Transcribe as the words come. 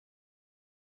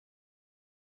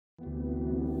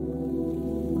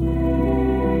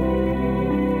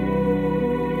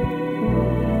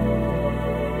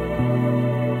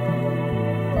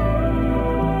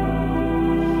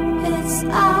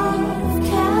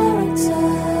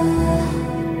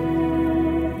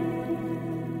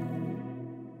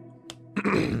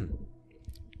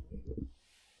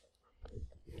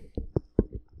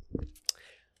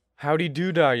Howdy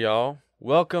doo-dah, y'all.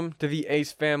 Welcome to the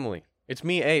Ace family. It's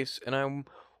me, Ace, and I'm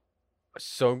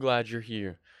so glad you're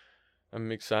here.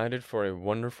 I'm excited for a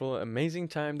wonderful, amazing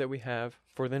time that we have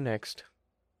for the next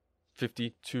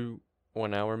 50 to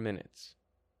 1 hour minutes.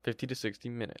 50 to 60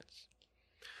 minutes.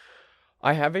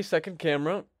 I have a second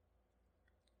camera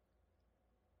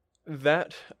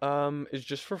that is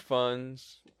just for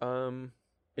funs.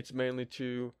 It's mainly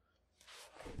to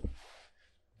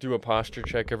do a posture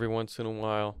check every once in a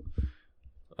while.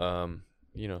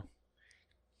 You know,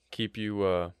 keep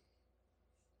you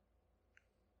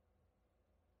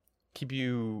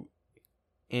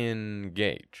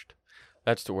engaged.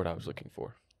 That's the word I was looking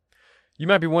for. You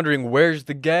might be wondering, where's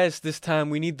the guest this time?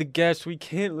 We need the guest. We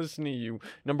can't listen to you.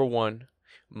 Number one,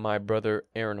 my brother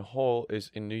Aaron Hall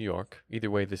is in New York. Either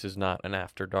way, this is not an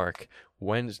After Dark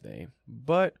Wednesday.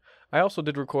 But I also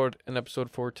did record an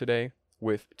episode for today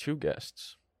with two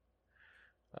guests.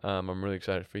 I'm really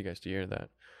excited for you guys to hear that.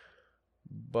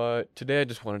 But today I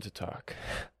just wanted to talk.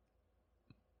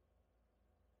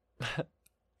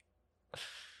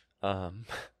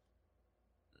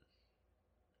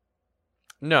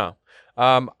 No.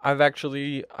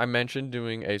 I mentioned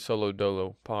doing a solo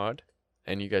dolo pod,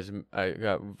 and you guys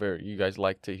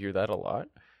like to hear that a lot,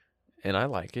 and I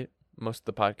like it. Most of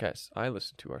the podcasts I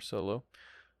listen to are solo,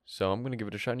 so I'm gonna give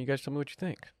it a shot, and you guys tell me what you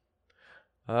think.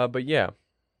 But yeah,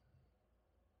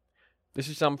 this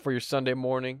is something for your Sunday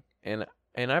morning, and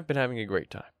I've been having a great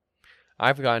time.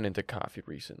 I've gotten into coffee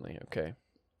recently. Okay,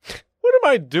 what am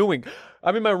I doing?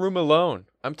 I'm in my room alone.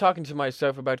 I'm talking to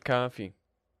myself about coffee.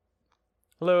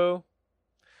 Hello.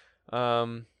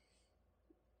 Nah,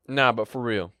 but for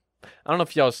real. I don't know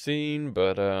if y'all seen,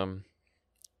 but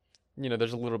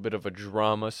there's a little bit of a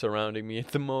drama surrounding me at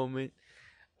the moment.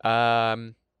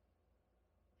 And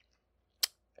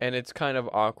it's kind of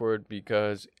awkward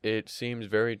because it seems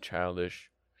very childish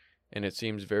and it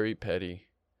seems very petty.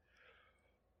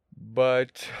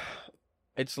 But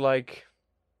it's like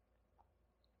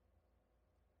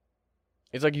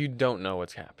you don't know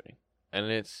what's happening.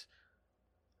 And it's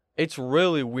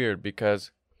really weird because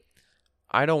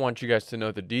I don't want you guys to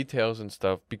know the details and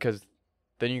stuff, because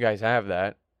then you guys have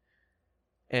that,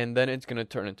 and then it's going to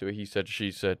turn into a he said, she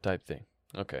said type thing.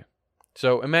 Okay.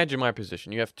 So imagine my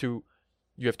position. You have two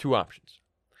options.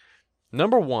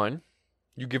 Number one,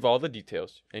 you give all the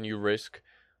details and you risk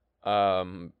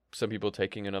some people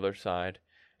taking another side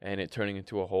and it turning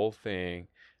into a whole thing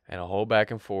and a whole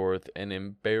back and forth and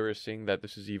embarrassing that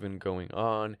this is even going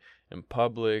on in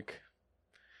public.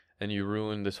 And you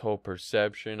ruin this whole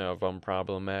perception of I'm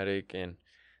problematic and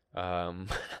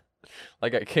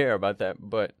like I care about that,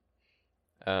 but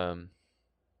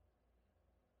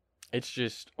it's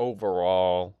just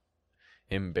overall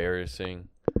embarrassing.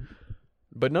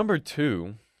 But number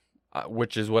two,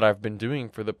 which is what I've been doing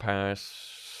for the past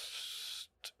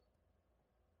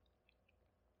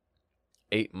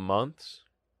 8 months,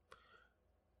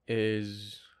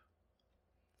 is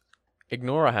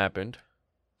ignore what happened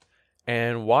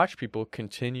and watch people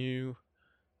continue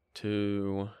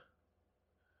to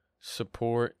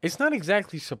support. It's not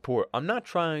exactly support. I'm not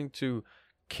trying to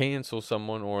cancel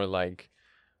someone or like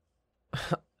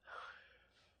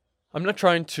I'm not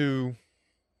trying to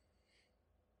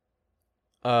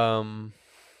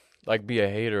like be a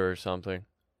hater or something.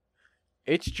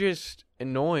 It's just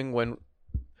annoying when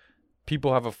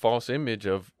people have a false image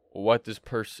of what this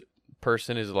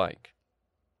person is like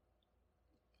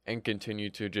and continue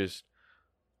to just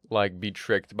like be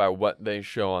tricked by what they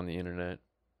show on the internet,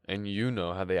 and you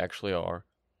know how they actually are.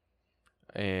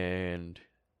 And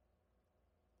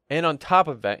on top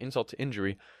of that, insult to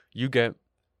injury, you get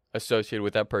associated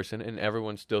with that person and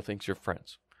everyone still thinks you're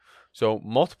friends. So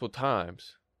multiple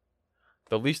times,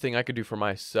 the least thing I could do for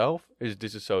myself is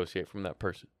disassociate from that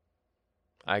person.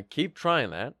 I keep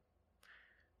trying that,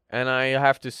 and I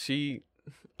have to see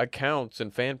accounts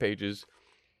and fan pages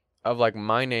of like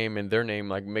my name and their name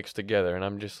like mixed together, and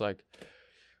I'm just like,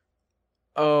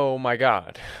 oh my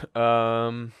god.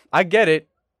 I get it.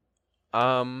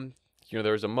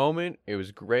 There was a moment, it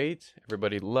was great,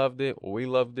 everybody loved it, we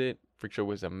loved it, Freak Show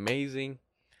was amazing,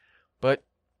 but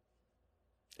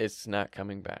it's not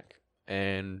coming back,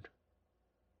 and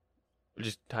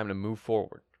just time to move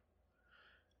forward.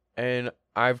 And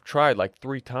I've tried like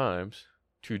 3 times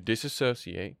to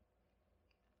disassociate.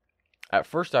 At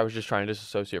first, I was just trying to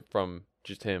disassociate from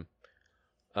just him.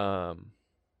 But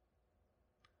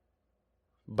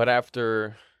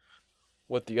after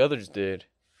what the others did,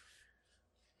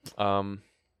 not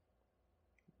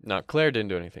Claire didn't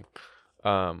do anything.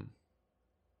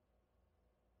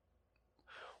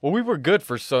 Well, we were good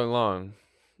for so long,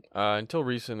 until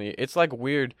recently. It's like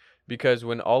weird Because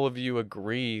when all of you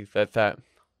agree that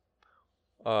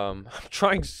I'm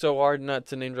trying so hard not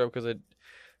to name drop because I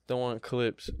don't want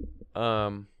clips.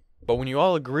 But when you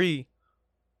all agree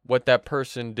what that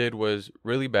person did was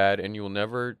really bad and you will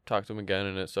never talk to them again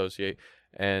and associate,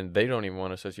 and they don't even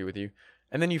want to associate with you,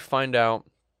 and then you find out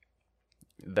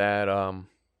that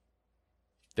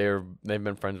they've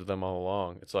been friends with them all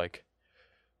along. It's like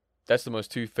that's the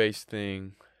most two-faced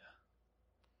thing.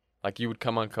 Like you would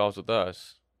come on calls with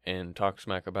us and talk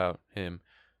smack about him,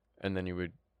 and then you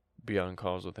would be on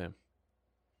calls with him.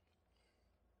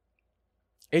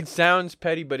 It sounds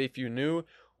petty, but if you knew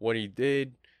what he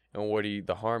did and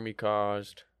the harm he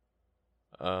caused,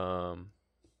 you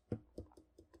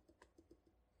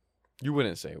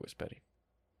wouldn't say it was petty.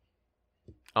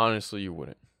 Honestly, you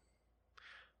wouldn't.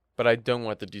 But I don't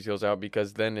want the details out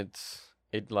because then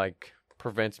it like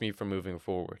prevents me from moving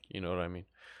forward. You know what I mean?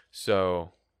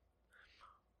 So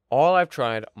all I've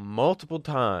tried multiple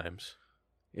times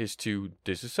is to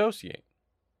disassociate.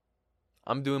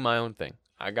 I'm doing my own thing.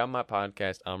 I got my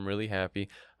podcast. I'm really happy.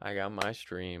 I got my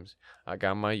streams. I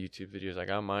got my YouTube videos. I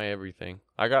got my everything.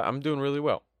 I'm doing really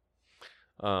well.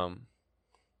 And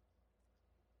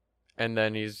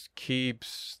then he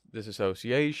keeps this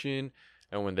association,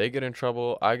 and when they get in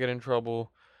trouble, I get in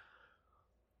trouble.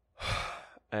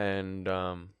 And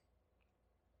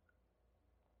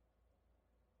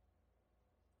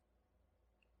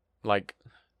like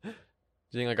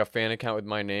seeing like a fan account with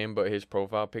my name but his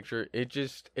profile picture,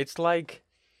 it's like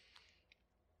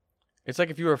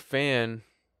if you were a fan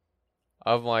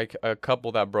of like a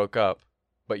couple that broke up,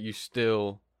 but you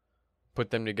still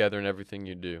put them together in everything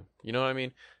you do. You know what I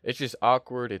mean? It's just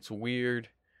awkward, it's weird,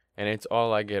 and it's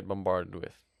all I get bombarded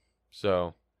with.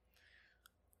 So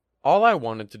all I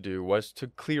wanted to do was to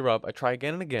clear up, I try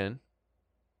again and again,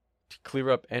 to clear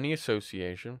up any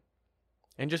association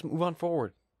and just move on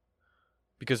forward.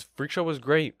 Because Freak Show was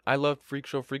great. I loved Freak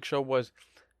Show. Freak Show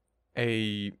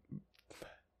made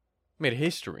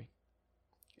history.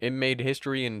 It made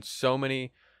history in so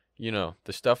many, the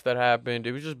stuff that happened.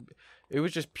 It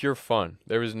was just pure fun.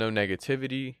 There was no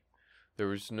negativity. There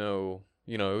was no,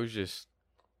 it was just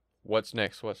what's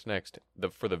next.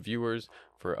 For the viewers,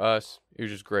 for us, it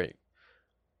was just great.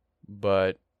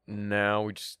 But now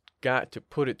we just got to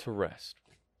put it to rest.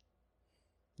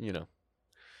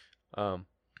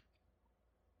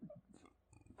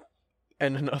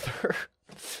 And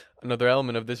another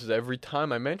element of this is every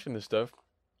time I mention this stuff,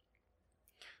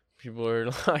 people are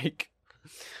like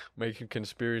making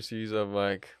conspiracies of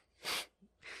like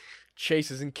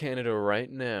Chase is in Canada right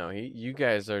now. You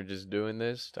guys are just doing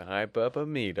this to hype up a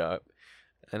meetup,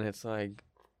 and it's like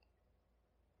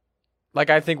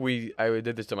I think I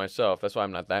did this to myself. That's why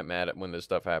I'm not that mad at when this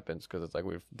stuff happens, because it's like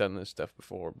we've done this stuff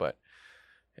before. But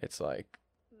it's like,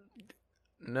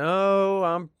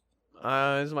 no,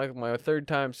 this is my third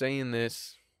time saying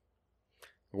this.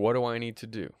 What do I need to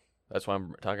do? That's why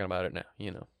I'm talking about it now.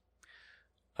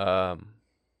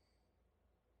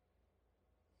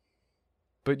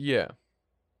 But yeah,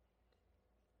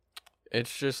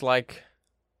 it's just like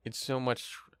it's so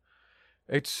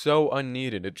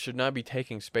unneeded. It should not be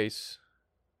taking space.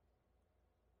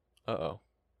 Uh-oh.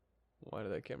 Why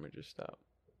did that camera just stop?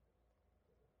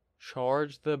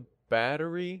 Charge the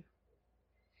battery?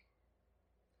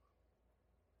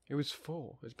 It was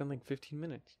full. It's been like 15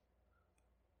 minutes.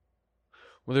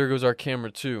 Well, there goes our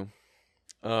camera too.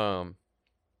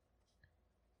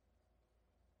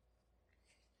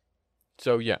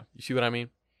 So yeah, you see what I mean?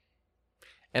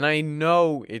 And I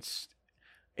know it's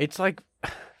like,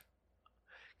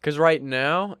 because right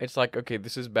now it's like, okay,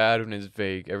 this is bad when it's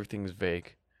vague. Everything's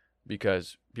vague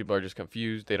because people are just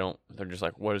confused. They're just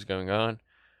like, what is going on?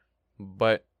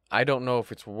 But I don't know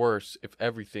if it's worse if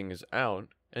everything is out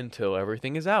until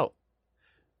everything is out.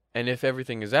 And if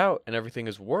everything is out and everything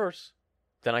is worse,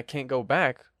 then I can't go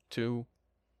back to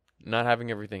not having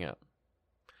everything out.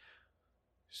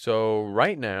 So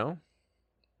right now,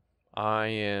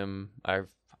 I'm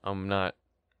not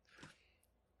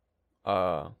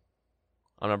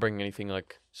bringing anything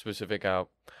like specific out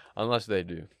unless they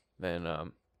do. Then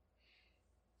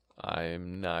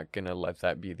I'm not gonna let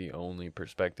that be the only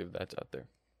perspective that's out there.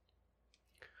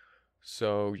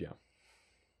 So yeah.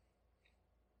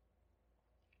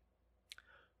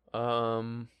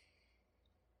 And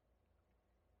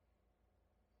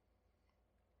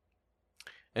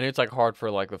it's like hard for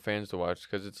like the fans to watch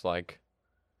because it's like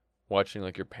watching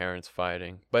like your parents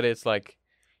fighting, but it's like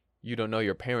you don't know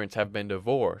your parents have been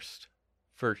divorced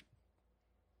for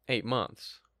 8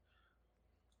 months.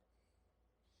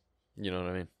 You know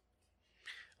what I mean?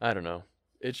 I don't know.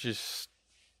 It's just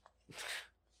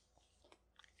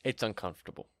it's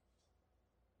uncomfortable.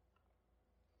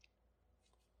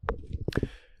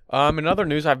 In other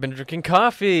news, I've been drinking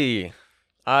coffee.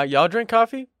 Y'all drink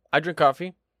coffee? I drink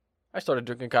coffee. I started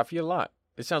drinking coffee a lot.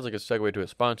 It sounds like a segue to a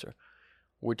sponsor,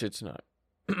 which it's not.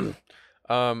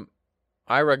 um,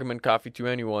 I recommend coffee to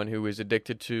anyone who is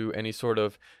addicted to any sort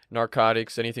of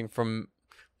narcotics, anything from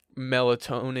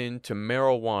melatonin to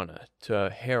marijuana to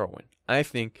heroin. I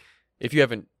think if you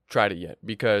haven't tried it yet,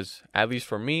 because at least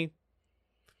for me,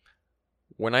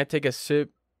 when I take a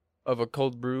sip of a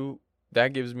cold brew,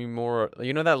 that gives me more,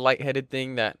 that lightheaded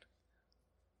thing that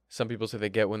some people say they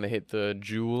get when they hit the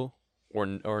Juul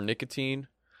or nicotine.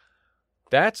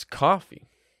 That's coffee.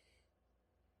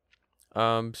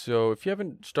 So if you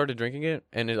haven't started drinking it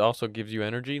and it also gives you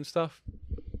energy and stuff,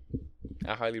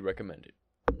 I highly recommend it.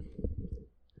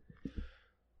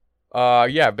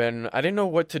 Yeah, Ben, I didn't know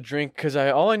what to drink because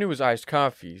all I knew was iced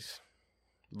coffees,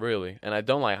 really, and I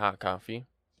don't like hot coffee.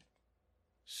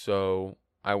 So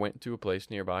I went to a place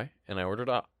nearby and I ordered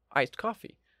iced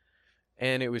coffee,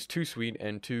 and it was too sweet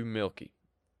and too milky.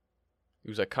 It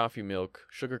was like coffee milk,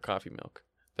 sugar coffee milk.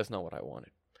 That's not what I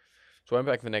wanted. So I went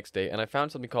back the next day and I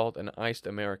found something called an iced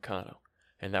Americano,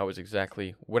 and that was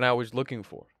exactly what I was looking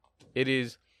for. It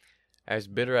is as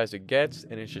bitter as it gets,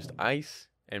 and it's just ice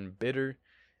and bitter.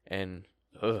 And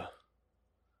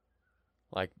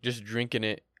like just drinking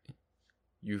it,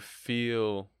 you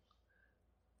feel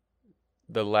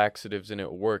the laxatives in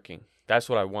it working. That's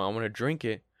what I want. I want to drink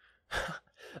it.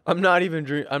 I'm not even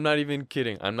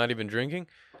kidding. I'm not even drinking.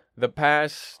 The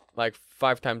past like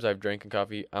 5 times I've drank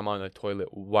coffee, I'm on the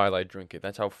toilet while I drink it.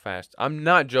 That's how fast. I'm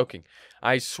not joking.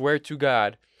 I swear to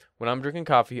God, when I'm drinking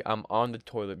coffee, I'm on the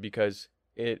toilet because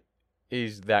it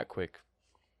is that quick.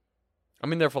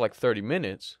 I'm in there for like 30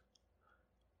 minutes,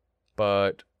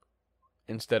 but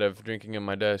instead of drinking in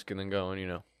my desk and then going,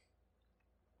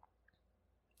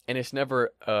 And it's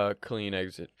never a clean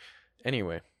exit.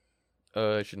 Anyway,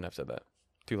 I shouldn't have said that.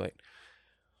 Too late.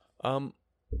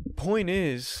 Point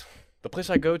is, the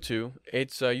place I go to,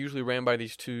 it's usually ran by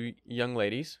these 2 young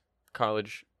ladies,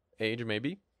 college age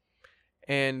maybe,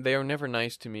 and they are never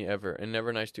nice to me ever, and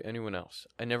never nice to anyone else.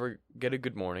 I never get a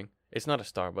good morning. It's not a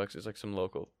Starbucks. It's like some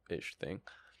local-ish thing.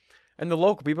 And the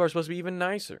local people are supposed to be even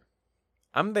nicer.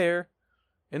 I'm there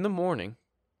in the morning.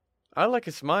 I like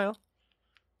a smile.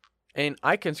 And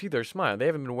I can see their smile. They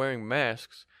haven't been wearing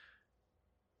masks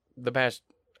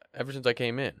ever since I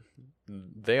came in.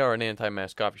 They are an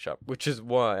anti-mask coffee shop, which is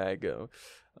why I go.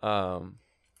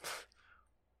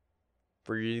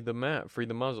 Free the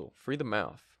muzzle, free the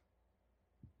mouth.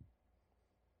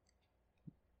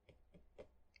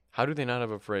 How do they not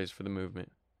have a phrase for the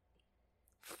movement?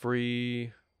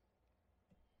 Free.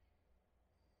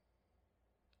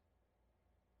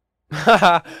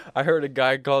 I heard a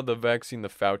guy called the vaccine the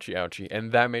Fauci ouchie,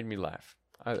 and that made me laugh.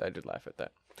 I did laugh at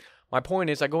that. My point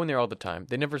is, I go in there all the time.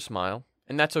 They never smile,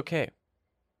 and that's okay.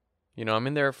 I'm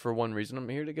in there for one reason. I'm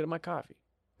here to get my coffee.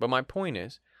 But my point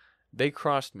is, they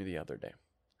crossed me the other day.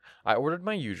 I ordered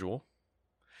my usual.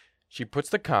 She puts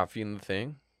the coffee in the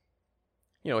thing.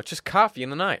 It's just coffee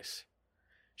and then ice.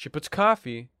 She puts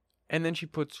coffee, and then she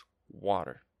puts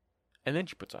water. And then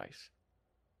she puts ice.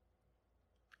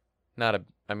 Not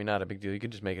a big deal. You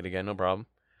can just make it again, no problem.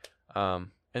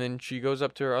 And then she goes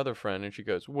up to her other friend, and she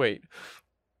goes, "Wait,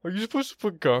 are you supposed to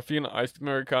put coffee in an iced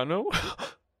Americano?"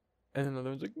 And then the other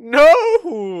one's like,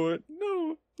 "No,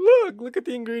 look at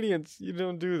the ingredients. You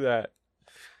don't do that."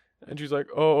 And she's like,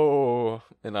 "Oh,"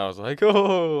 and I was like,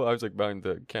 "Oh," I was like behind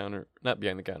the counter, not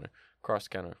behind the counter, across the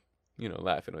counter,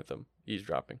 laughing with them,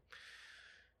 eavesdropping.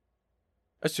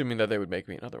 Assuming that they would make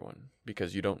me another one,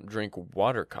 because you don't drink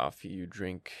water coffee, you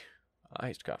drink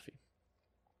iced coffee.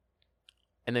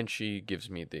 And then she gives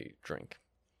me the drink.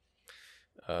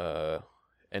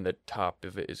 And the top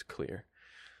of it is clear.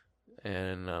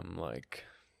 And I'm like,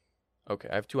 okay,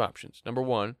 I have 2 options. Number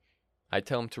 1, I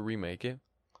tell him to remake it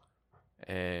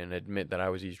and admit that I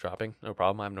was eavesdropping. No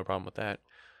problem. I have no problem with that.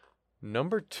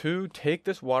 Number 2, take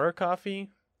this water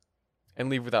coffee and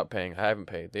leave without paying. I haven't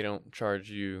paid. They don't charge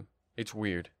you. It's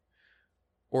weird.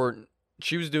 Or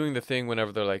she was doing the thing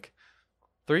whenever they're like,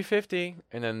 $3.50,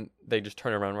 and then they just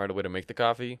turn around right away to make the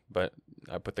coffee, but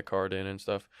I put the card in and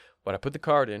stuff. But I put the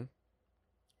card in,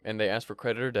 and they asked for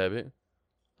credit or debit.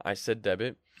 I said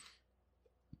debit.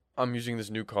 I'm using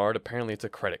this new card. Apparently, it's a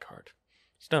credit card.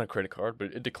 It's not a credit card,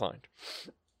 but it declined.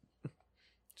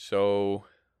 So,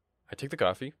 I take the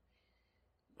coffee.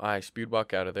 I speed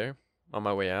walk out of there. On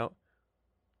my way out,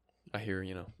 I hear,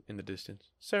 in the distance,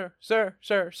 "Sir, sir,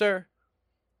 sir, sir."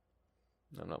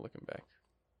 I'm not looking back.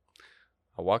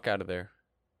 I walk out of there,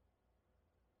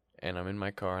 and I'm in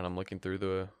my car, and I'm looking through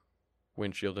the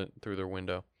windshield, through their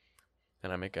window,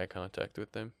 and I make eye contact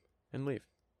with them and leave.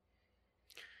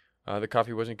 The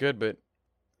coffee wasn't good, but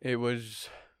it was.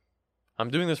 I'm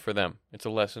doing this for them. It's a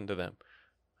lesson to them,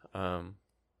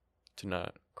 to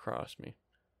not cross me.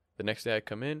 The next day I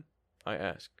come in, I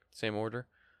ask, same order,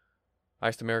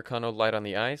 iced Americano, light on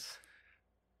the ice.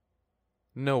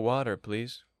 No water,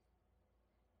 please.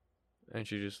 And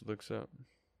she just looks up.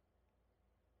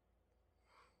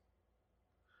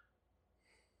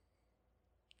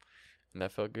 And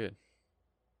that felt good.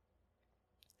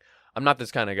 I'm not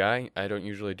this kind of guy. I don't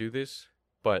usually do this,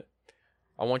 but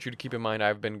I want you to keep in mind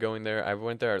I've been going there. I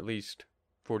went there at least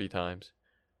 40 times.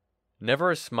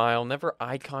 Never a smile, never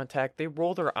eye contact. They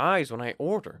roll their eyes when I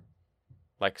order.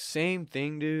 Like, same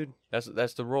thing, dude.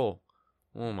 That's the roll.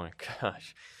 Oh my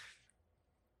gosh.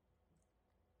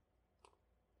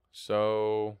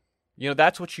 So,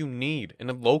 that's what you need in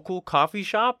a local coffee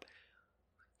shop.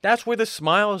 That's where the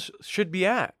smiles should be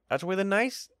at. That's where the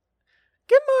nice,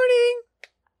 good morning.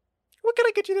 What can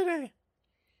I get you today?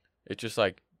 It's just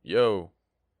like, yo,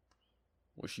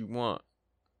 what you want?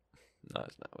 No,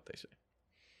 that's not what they say.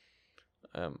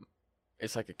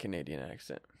 It's like a Canadian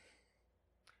accent.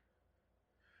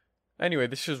 Anyway,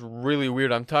 this is really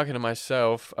weird. I'm talking to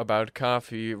myself about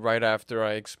coffee right after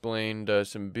I explained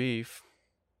some beef.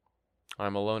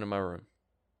 I'm alone in my room.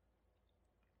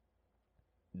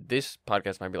 This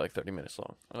podcast might be like 30 minutes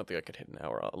long. I don't think I could hit an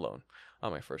hour alone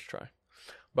on my first try.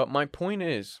 But my point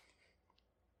is,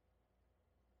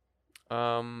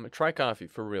 try coffee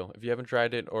for real. If you haven't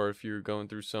tried it, or if you're going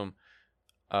through some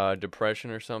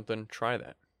depression or something, try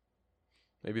that.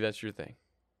 Maybe that's your thing.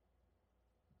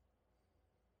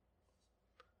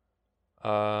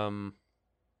 I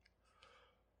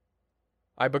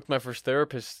booked my first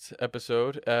therapist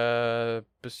episode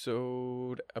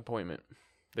appointment.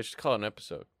 They should call it an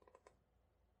episode.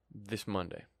 This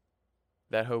Monday.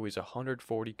 That hoe is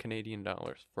 140 Canadian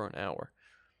dollars for an hour.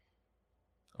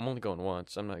 I'm only going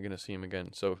once. I'm not going to see him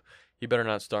again. So he better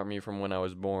not start me from when I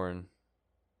was born.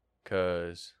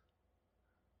 Because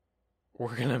I'm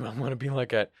going to be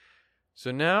like at. So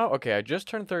now, okay, I just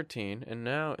turned 13. And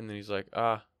then he's like,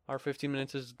 our 15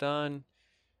 minutes is done.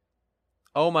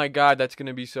 Oh my God, that's going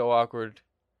to be so awkward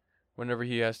whenever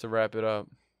he has to wrap it up.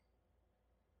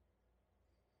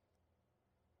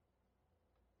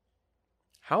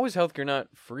 How is healthcare not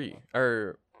free?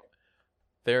 Or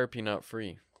therapy not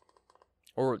free?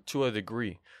 Or to a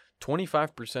degree.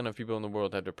 25% of people in the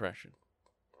world have depression.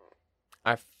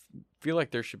 I feel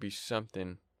like there should be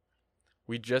something.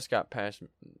 We just got past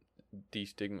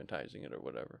destigmatizing it or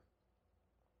whatever.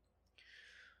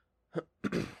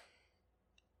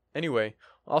 Anyway,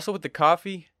 also with the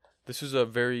coffee, this is a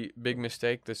very big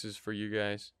mistake. This is for you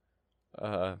guys,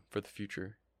 for the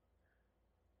future,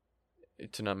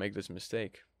 to not make this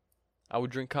mistake. I would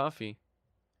drink coffee,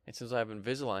 and since I have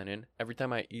Invisalign in, every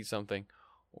time I eat something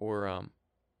or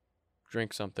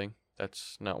drink something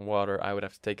that's not water, I would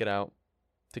have to take out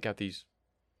these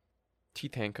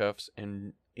teeth handcuffs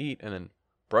and eat, and then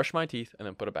brush my teeth, and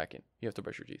then put it back in. You have to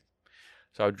brush your teeth.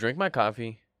 So I would drink my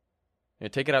coffee,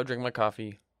 and take it out, drink my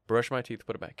coffee, brush my teeth,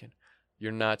 put it back in.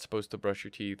 You're not supposed to brush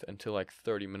your teeth until like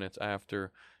 30 minutes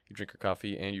after you drink your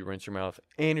coffee and you rinse your mouth.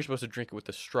 And you're supposed to drink it with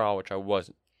a straw, which I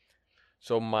wasn't.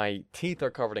 So my teeth are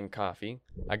covered in coffee.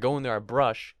 I go in there, I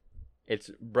brush.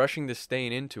 It's brushing the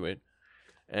stain into it.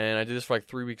 And I did this for like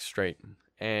 3 weeks straight.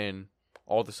 And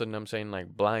all of a sudden I'm saying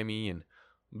like blimey and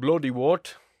bloody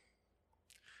what?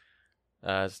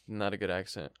 It's not a good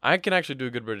accent. I can actually do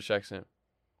a good British accent.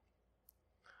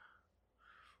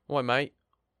 What, mate?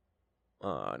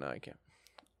 No, I can't.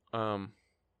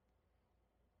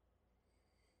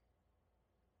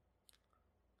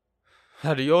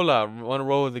 Hadiola, wanna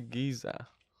roll with the Giza.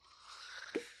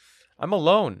 I'm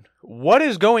alone. What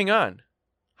is going on?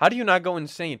 How do you not go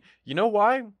insane? You know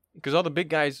why? Because all the big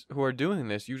guys who are doing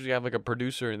this usually have like a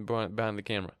producer behind the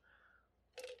camera.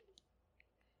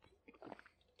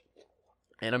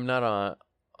 And I'm not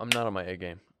on my A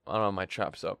game. I'm not on my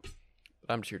chops up.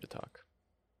 But I'm just here to talk.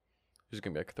 This is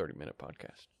gonna be like a 30-minute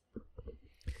podcast.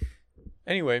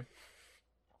 Anyway,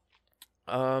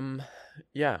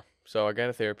 yeah. So I got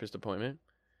a therapist appointment,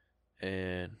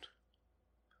 and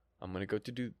I'm gonna go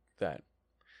to do that.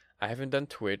 I haven't done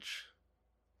Twitch.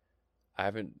 I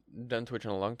haven't done Twitch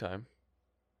in a long time,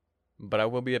 but I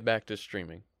will be back to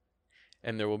streaming,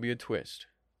 and there will be a twist.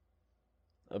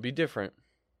 It'll be different,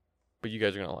 but you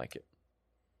guys are gonna like it.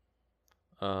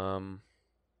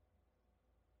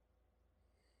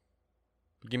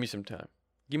 Give me some time.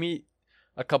 Give me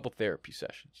a couple therapy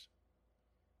sessions.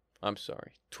 I'm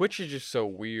sorry. Twitch is just so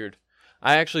weird.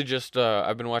 I actually just,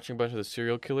 I've been watching a bunch of the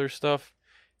serial killer stuff,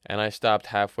 and I stopped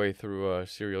halfway through a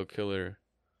serial killer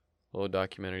little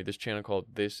documentary. This channel called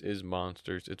This Is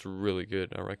Monsters. It's really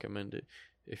good. I recommend it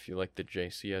if you like the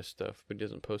JCS stuff, but he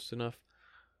doesn't post enough.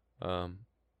 I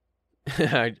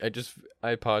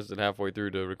paused it halfway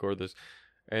through to record this,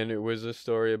 and it was a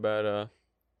story about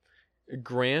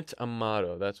Grant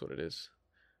Amato. That's what it is.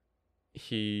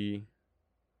 He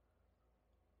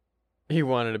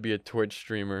wanted to be a Twitch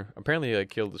streamer. Apparently, he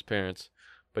killed his parents,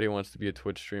 but he wants to be a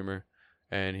Twitch streamer,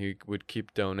 and he would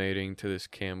keep donating to this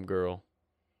cam girl.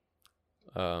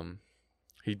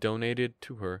 He donated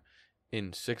to her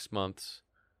in 6 months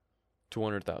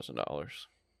 $200,000.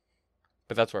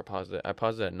 But that's where I paused it. I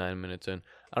paused it at 9 minutes in.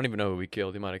 I don't even know who he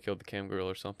killed. He might have killed the cam girl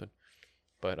or something.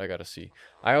 But I gotta see.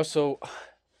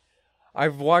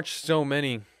 I've watched so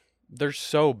many. They're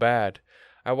so bad.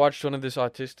 I watched one of this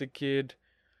autistic kid.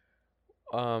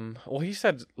 Well, he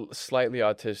said slightly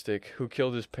autistic, who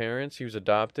killed his parents. He was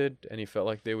adopted, and he felt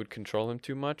like they would control him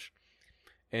too much.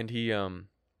 And he,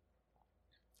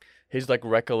 his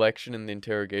recollection in the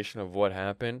interrogation of what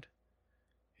happened,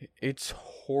 it's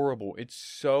horrible. It's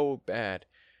so bad.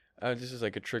 This is a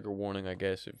trigger warning, I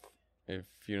guess, if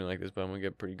you don't like this, but I'm gonna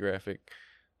get pretty graphic.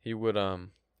 He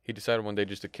decided one day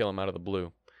just to kill him out of the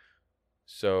blue.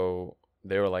 So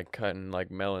they were cutting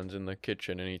melons in the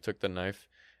kitchen, and he took the knife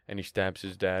and he stabs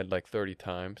his dad 30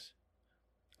 times,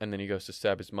 and then he goes to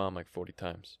stab his mom 40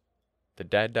 times. The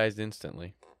dad dies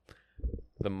instantly.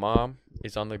 The mom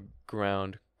is on the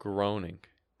ground groaning,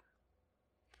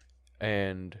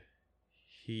 and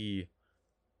he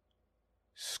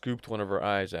scooped one of her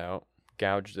eyes out,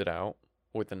 gouged it out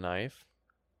with a knife,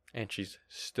 and she's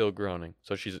still groaning.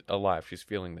 So she's alive. She's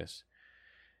feeling this.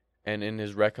 And in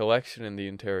his recollection in the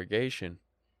interrogation,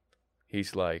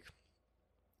 he's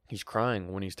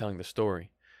crying when he's telling the story.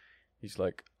 He's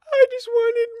like, I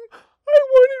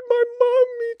wanted my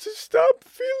mommy to stop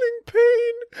feeling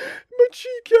pain, but she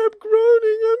kept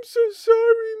groaning. I'm so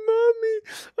sorry, mommy.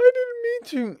 I didn't mean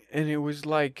to. And it was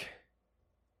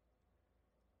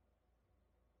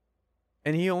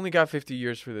and he only got 50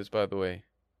 years for this, by the way,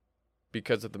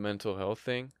 because of the mental health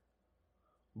thing.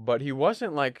 But he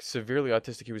wasn't severely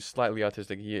autistic. He was slightly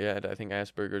autistic. He had, I think,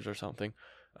 Asperger's or something.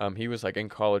 He was in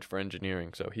college for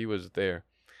engineering, so he was there.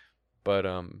 But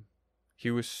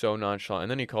he was so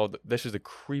nonchalant. And then this is the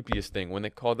creepiest thing, when they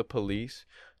called the police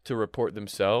to report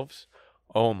themselves.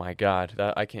 Oh my God,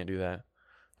 I can't do that.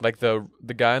 The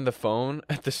guy on the phone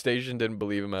at the station didn't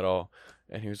believe him at all.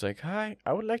 And he was like, hi,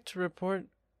 I would like to report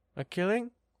a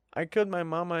killing. I killed my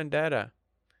mama and dada.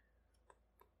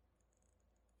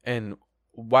 And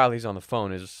while he's on the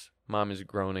phone, his mom is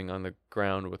groaning on the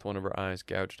ground with one of her eyes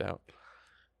gouged out.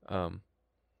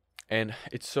 And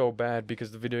it's so bad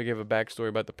because the video gave a backstory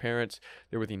about the parents.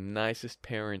 They were the nicest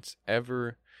parents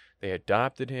ever. They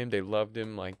adopted him. They loved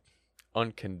him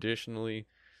unconditionally.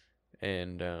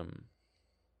 And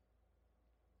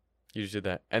he just did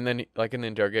that. And then in the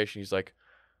interrogation, he's like,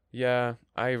 yeah,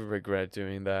 I regret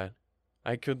doing that.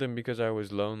 I killed them because I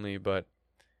was lonely, but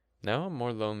now I'm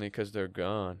more lonely because they're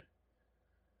gone.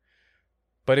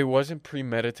 But it wasn't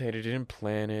premeditated. He didn't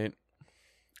plan it.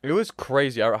 It was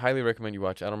crazy. I highly recommend you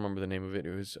watch it. I don't remember the name of it.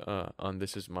 It was on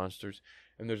This Is Monsters.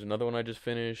 And there's another one I just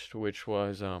finished, which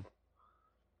was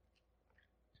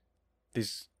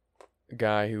this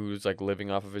guy who was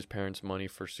living off of his parents' money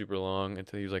for super long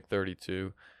until he was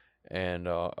 32. And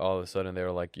all of a sudden they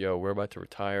were like, yo, we're about to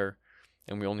retire,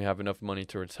 and we only have enough money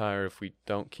to retire if we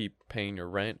don't keep paying your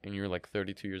rent, and you're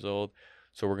 32 years old.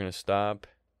 So we're going to stop,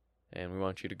 and we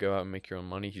want you to go out and make your own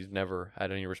money. He's never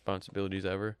had any responsibilities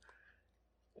ever.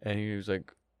 And he was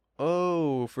like,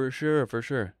 oh, for sure.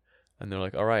 And they're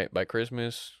like, all right, by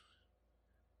Christmas,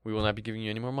 we will not be giving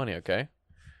you any more money, okay?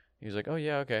 He's like, oh,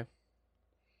 yeah, okay.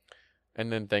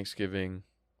 And then Thanksgiving,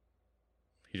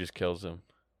 he just kills them.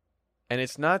 And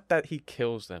it's not that he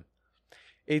kills them.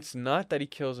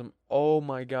 Oh,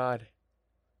 my God.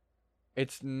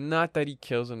 It's not that he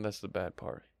kills them. That's the bad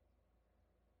part.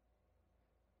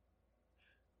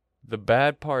 The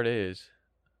bad part is,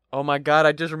 oh my God,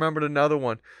 I just remembered another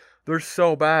one. They're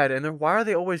so bad. And then why are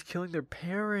they always killing their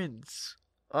parents?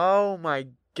 Oh my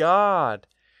God.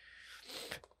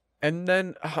 And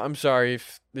then, I'm sorry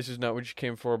if this is not what you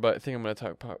came for, but I think I'm going to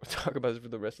talk about this for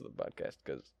the rest of the podcast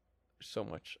because there's so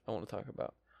much I want to talk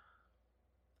about.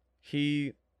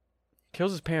 He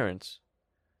kills his parents,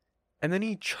 and then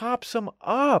he chops them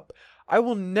up. I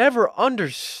will never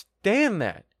understand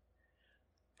that.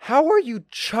 How are you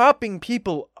chopping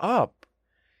people up?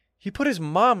 He put his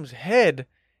mom's head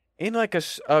in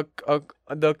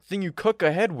the thing you cook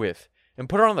a head with and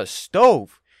put it on the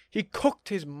stove. He cooked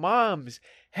his mom's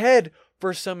head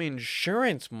for some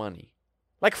insurance money.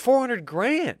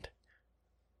 $400,000.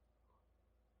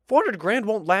 $400,000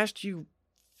 won't last you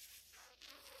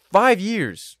 5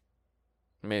 years.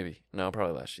 Maybe. No, it'll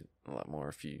probably last you a lot more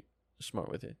if you're smart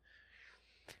with it.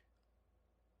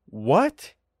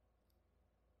 What?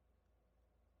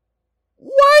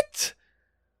 What?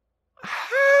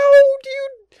 How do you...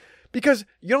 Because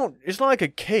you don't... It's not like a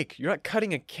cake. You're not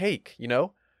cutting a cake, you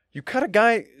know? You cut a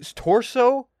guy's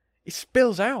torso, it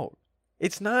spills out.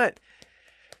 It's not...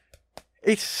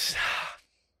 It's...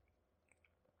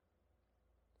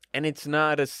 And it's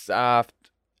not a soft...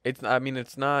 It's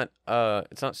not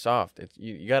soft. It's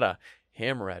you gotta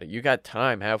hammer at it. You got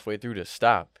time halfway through to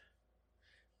stop.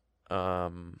 I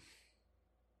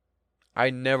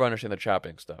never understand the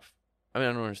chopping stuff. I mean,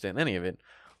 I don't understand any of it,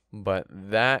 but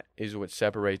that is what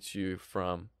separates you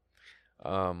from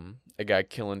a guy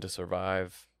killing to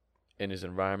survive in his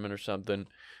environment or something,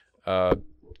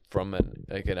 from an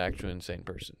actual insane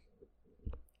person.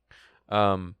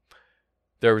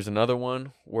 There was another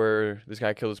one where this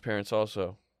guy killed his parents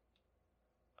also,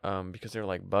 because they're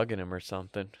like bugging him or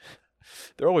something.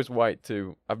 They're always white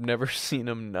too. I've never seen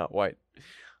them not white.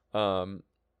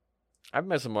 I've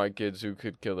met some white kids who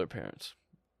could kill their parents.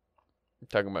 I'm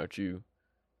talking about you,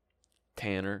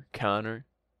 Tanner, Connor.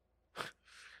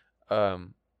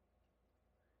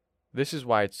 This is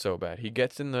why it's so bad. He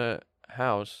gets in the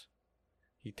house,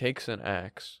 he takes an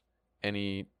axe, and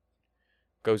he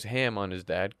goes ham on his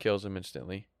dad, kills him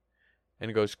instantly,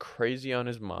 and goes crazy on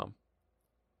his mom.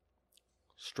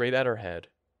 Straight at her head.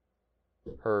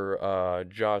 Her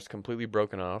jaw's completely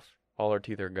broken off. All her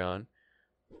teeth are gone.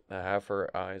 Half her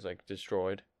eyes like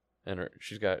destroyed, and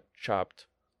she's got chopped.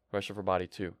 The rest of her body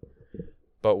too.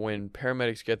 But when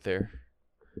paramedics get there,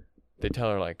 they tell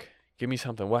her like, "Give me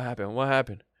something. What happened? What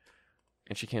happened?"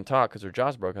 And she can't talk because her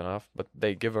jaw's broken off. But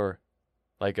they give her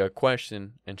like a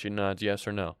question, and she nods yes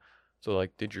or no. So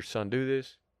like, "Did your son do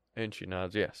this?" And she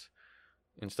nods yes,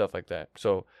 and stuff like that.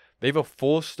 So they have a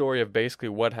full story of basically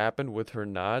what happened with her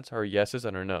nods, her yeses,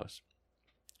 and her nos.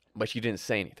 But she didn't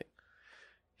say anything.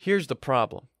 Here's the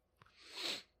problem.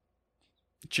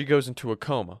 She goes into a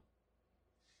coma.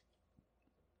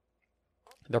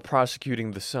 They're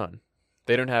prosecuting the son.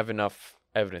 They don't have enough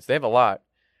evidence. They have a lot,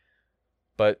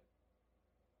 but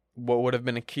what would have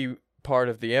been a key part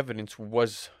of the evidence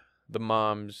was the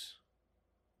mom's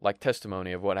like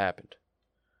testimony of what happened.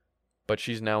 But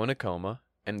she's now in a coma,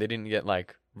 and they didn't get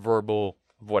like verbal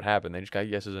of what happened. They just got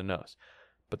yeses and nos.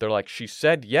 But they're like, she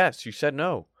said yes, you said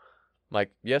no.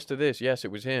 Like, yes to this, yes,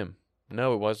 it was him.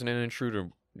 No, it wasn't an intruder.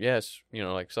 Yes,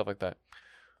 like stuff like that.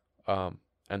 And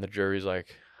the jury's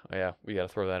like, oh yeah, we gotta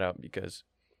throw that out because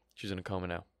she's in a coma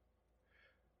now.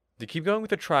 They keep going with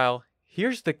the trial.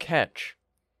 Here's the catch.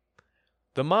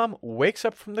 The mom wakes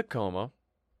up from the coma.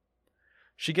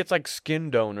 She gets like skin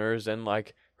donors and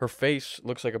like her face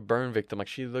looks like a burn victim. Like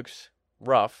she looks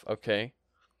rough, okay?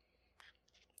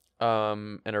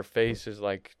 And her face is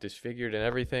like disfigured and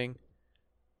everything.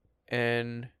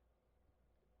 And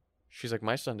she's like,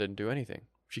 my son didn't do anything.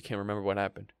 She can't remember what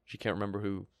happened. She can't remember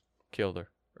who killed her.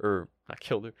 Or, not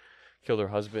killed her. Killed her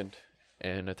husband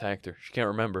and attacked her. She can't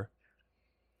remember.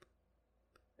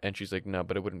 And she's like, no,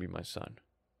 but it wouldn't be my son.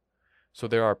 So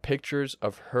there are pictures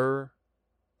of her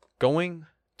going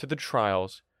to the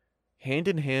trials hand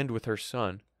in hand with her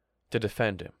son to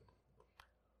defend him.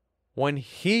 When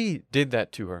he did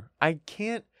that to her, I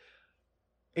can't...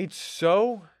 It's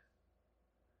so...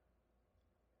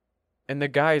 And the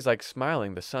guy is like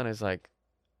smiling. The son is like...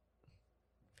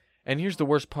 And here's the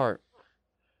worst part.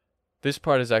 This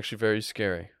part is actually very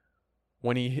scary.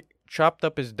 When he chopped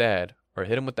up his dad, or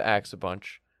hit him with the axe a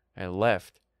bunch, and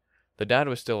left, the dad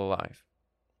was still alive.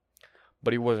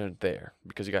 But he wasn't there,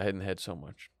 because he got hit in the head so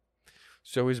much.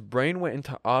 So his brain went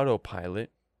into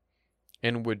autopilot,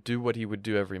 and would do what he would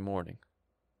do every morning.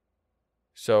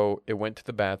 So it went to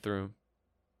the bathroom,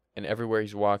 and everywhere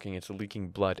he's walking, it's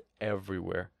leaking blood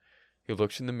everywhere. He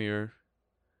looks in the mirror.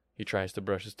 He tries to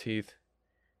brush his teeth.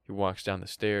 He walks down the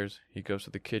stairs. He goes to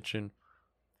the kitchen.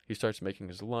 He starts making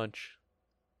his lunch.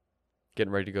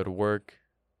 Getting ready to go to work.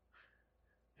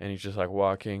 And he's just like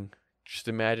walking. Just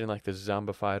imagine like this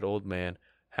zombified old man.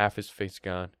 Half his face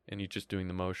gone. And he's just doing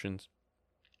the motions.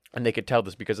 And they could tell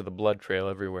this because of the blood trail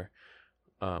everywhere.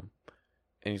 And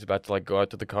he's about to like go out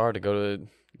to the car to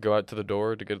go out to the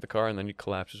door to go to the car. And then he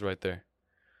collapses right there.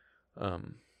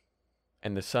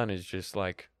 And the son is just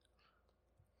like,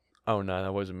 oh no,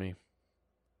 that wasn't me.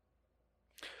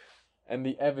 And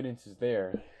the evidence is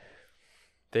there.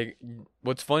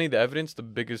 What's funny, the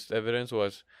biggest evidence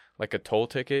was like a toll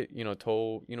ticket,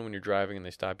 when you're driving and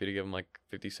they stop you to give them like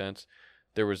 50 cents.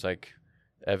 There was like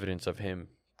evidence of him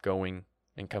going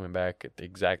and coming back at the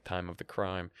exact time of the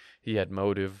crime. He had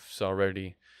motives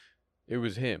already. it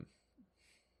was him.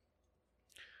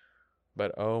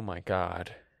 But oh my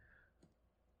God.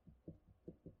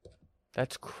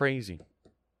 That's crazy.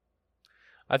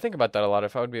 I think about that a lot.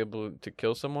 If I would be able to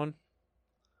kill someone,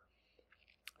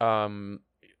 I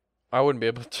wouldn't be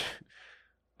able to.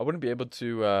 I wouldn't be able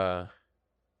to. Well,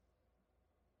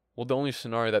 the only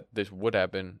scenario that this would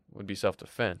happen would be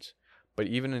self-defense. But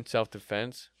even in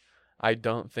self-defense, I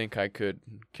don't think I could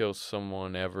kill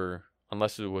someone ever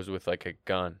unless it was with like a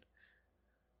gun.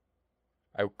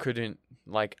 I couldn't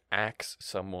like axe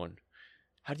someone.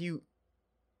 How do you?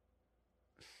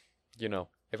 You know,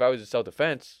 if I was in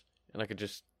self-defense and I could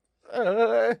just,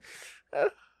 please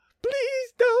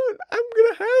don't, I'm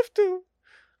gonna have to.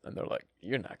 And they're like,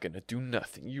 you're not gonna do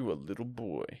nothing, you a little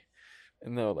boy.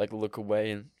 And they'll like look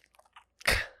away and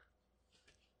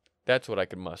that's what I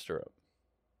could muster up.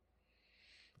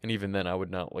 And even then I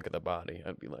would not look at the body.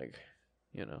 I'd be like,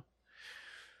 you know.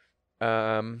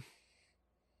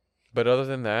 But other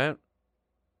than that,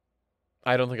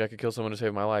 I don't think I could kill someone to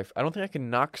save my life. I don't think I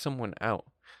can knock someone out.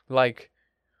 Like,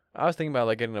 I was thinking about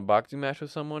like getting a boxing match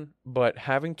with someone, but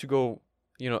having to go,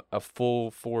 you know, a full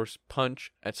force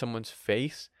punch at someone's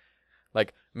face,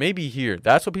 like maybe here.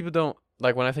 That's what people don't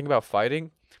like when I think about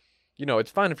fighting. You know,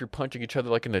 it's fine if you're punching each other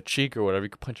like in the cheek or whatever. You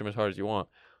can punch them as hard as you want,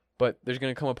 but there's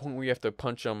gonna come a point where you have to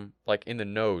punch them like in the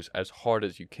nose as hard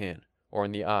as you can, or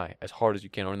in the eye as hard as you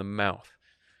can, or in the mouth.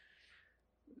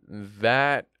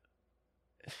 That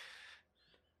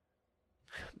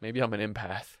maybe I'm an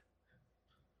empath.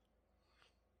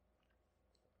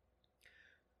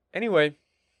 Anyway,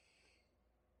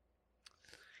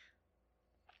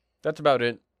 that's about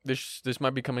it. This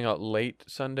might be coming out late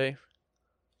Sunday.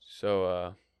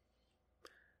 So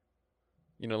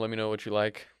you know, let me know what you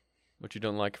like, what you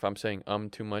don't like. If I'm saying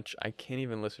too much, I can't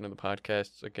even listen to the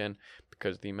podcasts again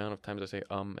because the amount of times I say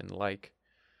and like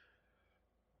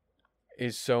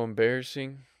is so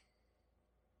embarrassing.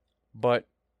 But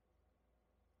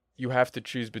you have to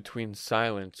choose between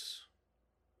silence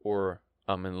or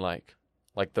and like.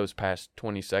 Like those past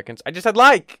 20 seconds. I just said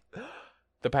like!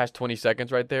 The past 20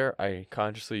 seconds right there, I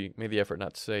consciously made the effort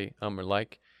not to say or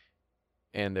like.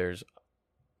 And there's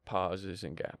pauses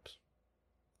and gaps.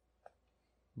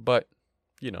 But,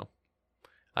 you know,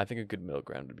 I think a good middle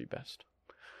ground would be best.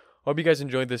 Hope you guys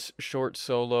enjoyed this short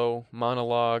solo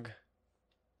monologue.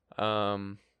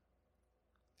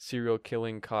 Serial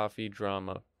killing coffee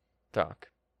drama talk.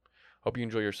 Hope you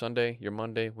enjoy your Sunday, your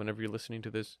Monday, whenever you're listening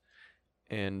to this.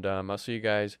 And I'll see you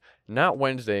guys not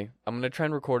Wednesday. I'm going to try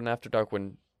and record an After Dark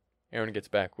when Aaron gets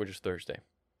back, which is Thursday.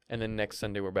 And then next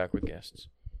Sunday we're back with guests.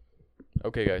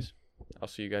 Okay, guys. I'll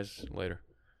see you guys later.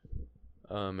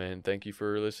 And thank you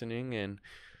for listening.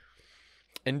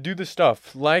 And do the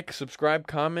stuff. Like, subscribe,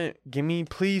 comment.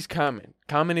 Please comment.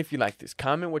 Comment if you like this.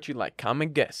 Comment what you like.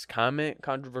 Comment guests. Comment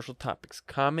controversial topics.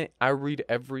 Comment. I read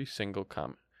every single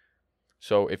comment.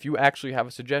 So if you actually have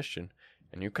a suggestion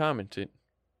and you comment it,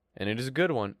 and it is a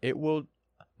good one, it will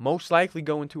most likely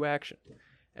go into action.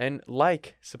 And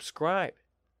like, subscribe.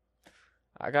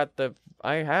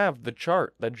 I have the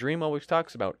chart that Dream always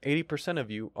talks about. 80% of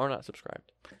you are not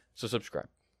subscribed. So subscribe.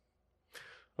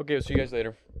 Okay, I'll see you guys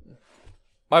later.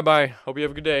 Bye-bye. Hope you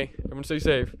have a good day. Everyone stay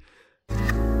safe.